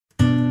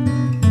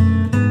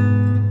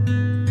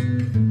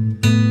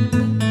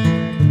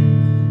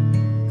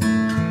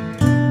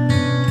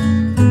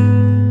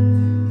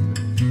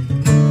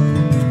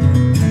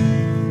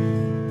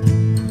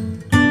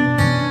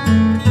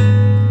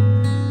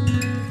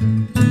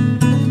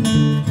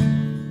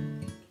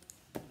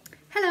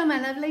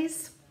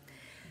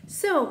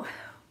So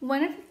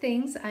one of the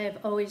things I have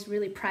always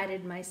really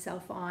prided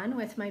myself on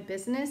with my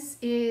business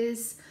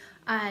is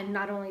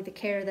not only the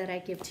care that I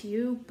give to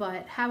you,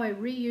 but how I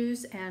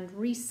reuse and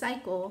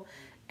recycle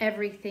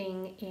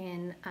everything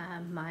in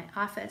my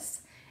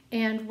office.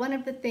 And one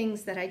of the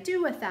things that I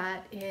do with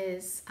that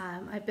is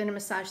I've been a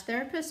massage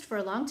therapist for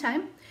a long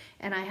time,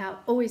 and I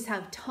always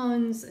have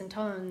tons and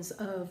tons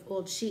of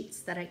old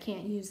sheets that I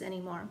can't use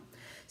anymore.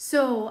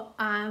 So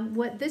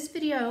what this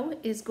video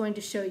is going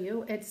to show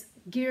you, it's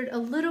geared a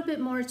little bit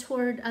more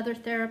toward other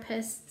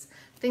therapists,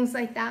 things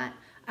like that,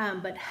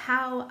 but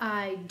how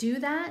I do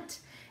that.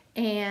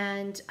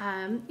 And,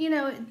 you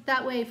know,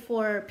 that way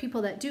for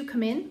people that do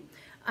come in,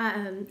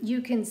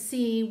 you can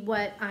see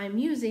what I'm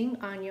using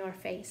on your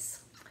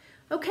face.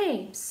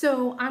 Okay,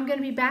 so I'm going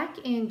to be back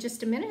in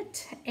just a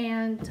minute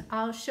and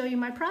I'll show you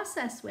my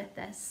process with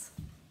this.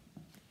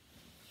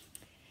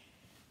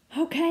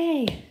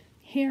 Okay,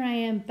 here I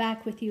am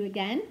back with you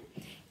again.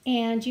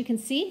 And you can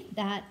see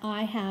that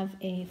I have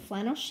a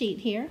flannel sheet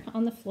here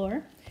on the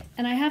floor.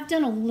 And I have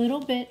done a little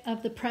bit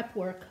of the prep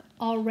work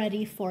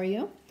already for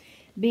you,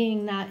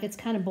 being that it's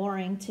kind of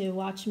boring to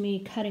watch me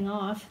cutting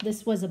off.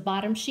 This was a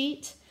bottom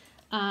sheet,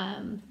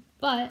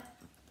 but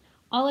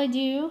all I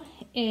do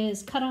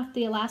is cut off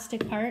the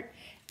elastic part,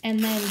 and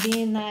then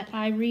being that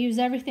I reuse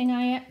everything,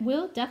 I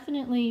will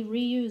definitely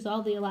reuse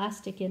all the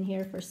elastic in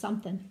here for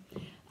something.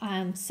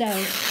 So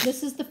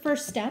this is the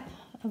first step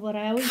of what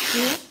I always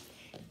do,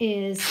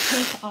 is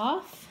take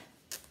off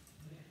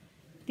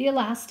the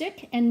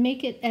elastic and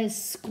make it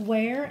as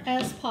square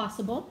as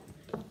possible.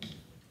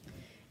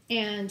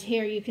 And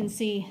here you can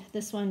see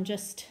this one,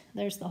 just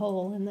there's the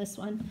hole in this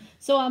one.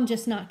 So I'm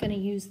just not going to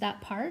use that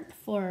part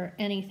for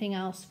anything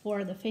else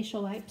for the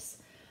facial wipes.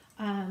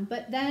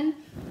 But then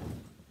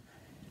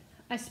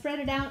I spread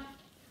it out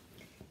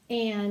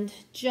and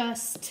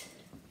just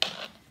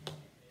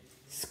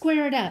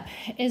square it up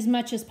as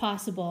much as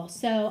possible.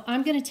 So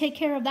I'm going to take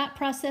care of that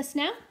process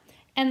now,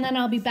 and then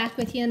I'll be back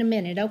with you in a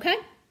minute, okay?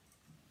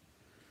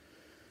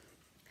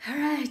 All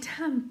right,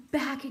 I'm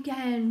back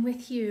again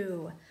with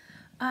you.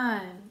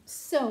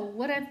 So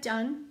what I've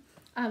done,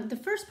 the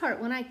first part,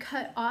 when I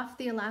cut off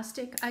the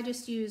elastic, I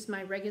just use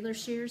my regular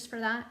shears for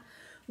that.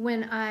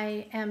 When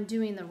I am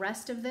doing the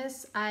rest of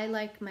this, I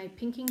like my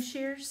pinking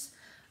shears.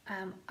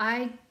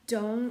 I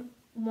don't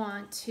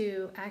want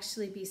to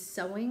actually be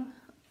sewing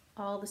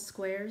all the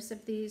squares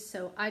of these,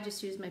 so I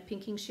just use my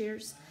pinking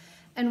shears.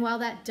 And while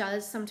that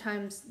does,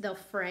 sometimes they'll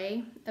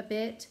fray a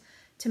bit,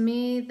 to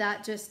me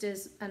that just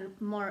is a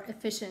more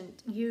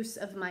efficient use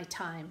of my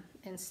time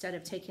instead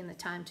of taking the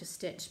time to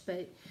stitch.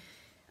 But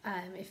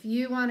if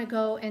you want to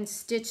go and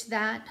stitch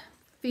that,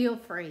 feel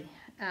free.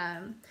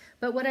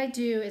 But what I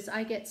do is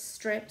I get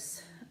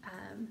strips,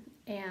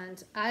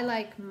 and I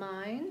like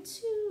mine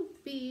to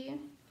be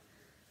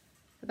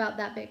about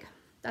that big.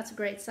 That's a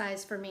great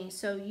size for me.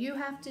 So you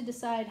have to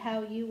decide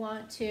how you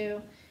want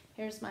to.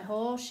 Here's my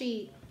whole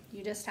sheet.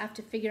 You just have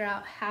to figure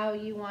out how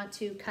you want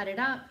to cut it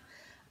up.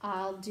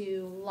 I'll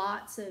do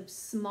lots of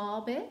small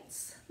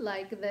bits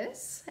like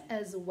this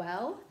as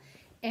well.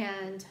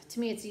 And to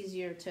me, it's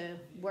easier to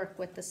work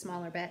with the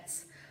smaller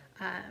bits.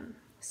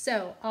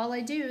 So all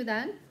I do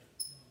then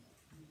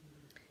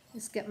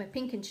is get my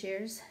pinking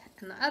shears.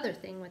 And the other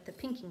thing with the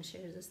pinking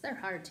shears is they're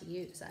hard to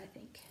use, I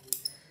think.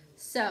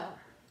 So,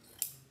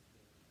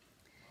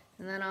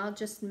 and then I'll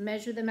just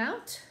measure them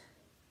out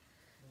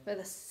for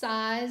the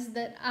size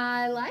that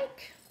I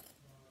like.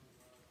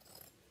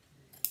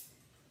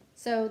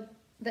 So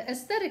the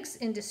aesthetics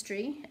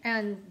industry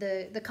and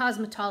the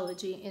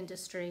cosmetology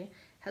industry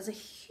has a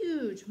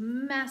huge,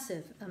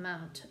 massive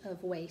amount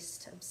of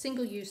waste of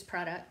single-use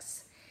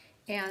products.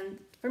 And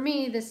for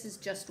me, this is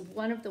just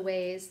one of the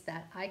ways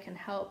that I can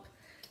help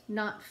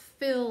not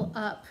fill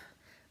up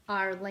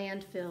our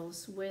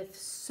landfills with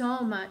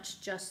so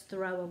much just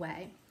throw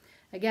away.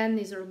 Again,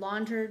 these are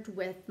laundered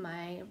with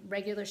my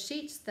regular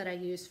sheets that I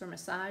use for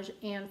massage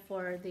and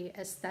for the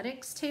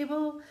aesthetics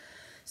table.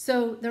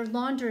 So they're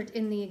laundered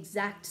in the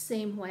exact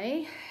same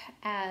way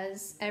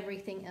as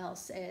everything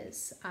else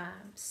is.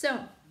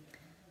 So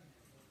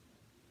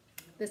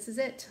this is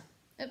it.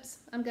 Oops,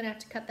 I'm gonna have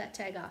to cut that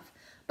tag off.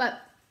 But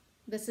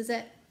this is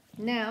it.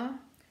 Now,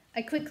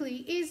 I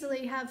quickly,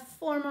 easily have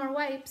 4 more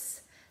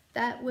wipes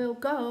that will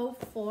go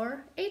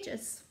for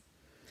ages.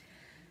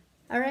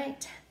 All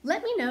right,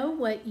 let me know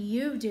what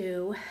you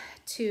do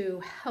to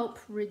help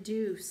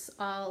reduce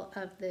all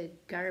of the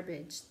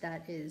garbage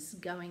that is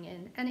going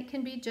in. And it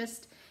can be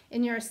just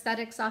in your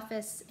aesthetics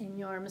office, in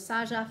your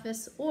massage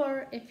office,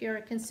 or if you're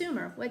a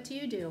consumer, what do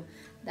you do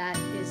that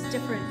is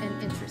different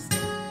and interesting?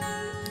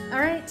 All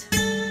right,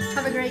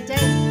 have a great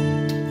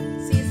day.